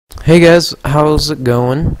Hey guys, how's it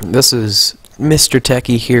going? This is Mr.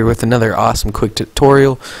 Techie here with another awesome quick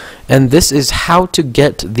tutorial, and this is how to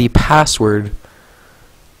get the password.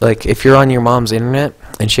 Like if you're on your mom's internet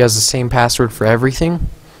and she has the same password for everything,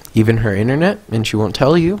 even her internet, and she won't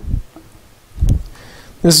tell you.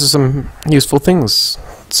 This is some useful things.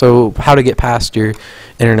 So how to get past your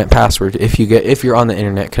internet password if you're on the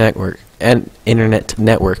internet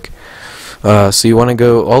network. So you want to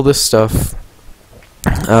go all this stuff.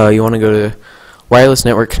 You want to go to wireless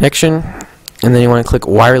network connection, and then you want to click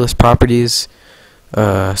wireless properties,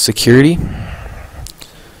 security,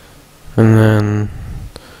 and then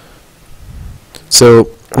so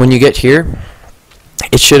when you get here,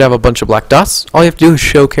 it should have a bunch of black dots. All you have to do is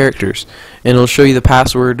show characters, and it'll show you the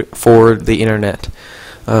password for the internet.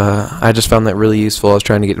 I just found that really useful. I was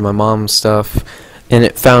trying to get to my mom's stuff, and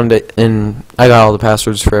it found it, and I got all the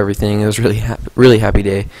passwords for everything. It was really happy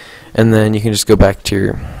day. And then you can just go back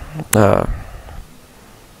to your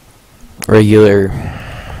regular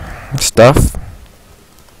stuff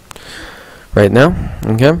right now.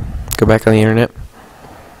 Okay, go back on the internet,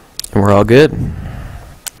 and we're all good.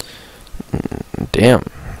 Damn.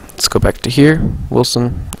 Let's go back to here.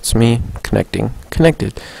 Wilson, it's me, connected.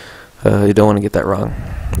 You don't want to get that wrong.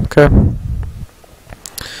 Okay.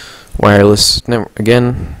 Wireless network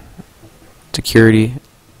again. Security.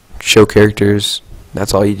 Show characters.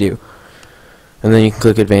 That's all you do. And then you can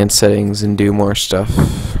click advanced settings and do more stuff.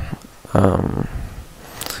 And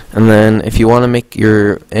then if you want to make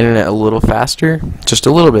your internet a little faster, just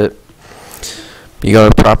a little bit, you go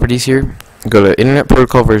to properties here, go to internet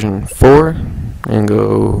protocol version 4 and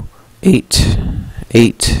go 8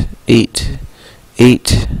 8 8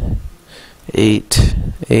 8 8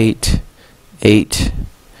 8 8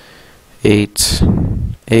 8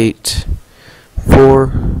 8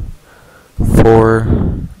 4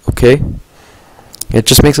 okay. It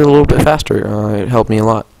just makes it a little bit faster. It helped me a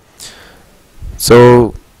lot.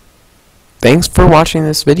 So thanks for watching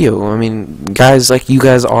this video. I mean, guys, like, you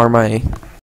guys are my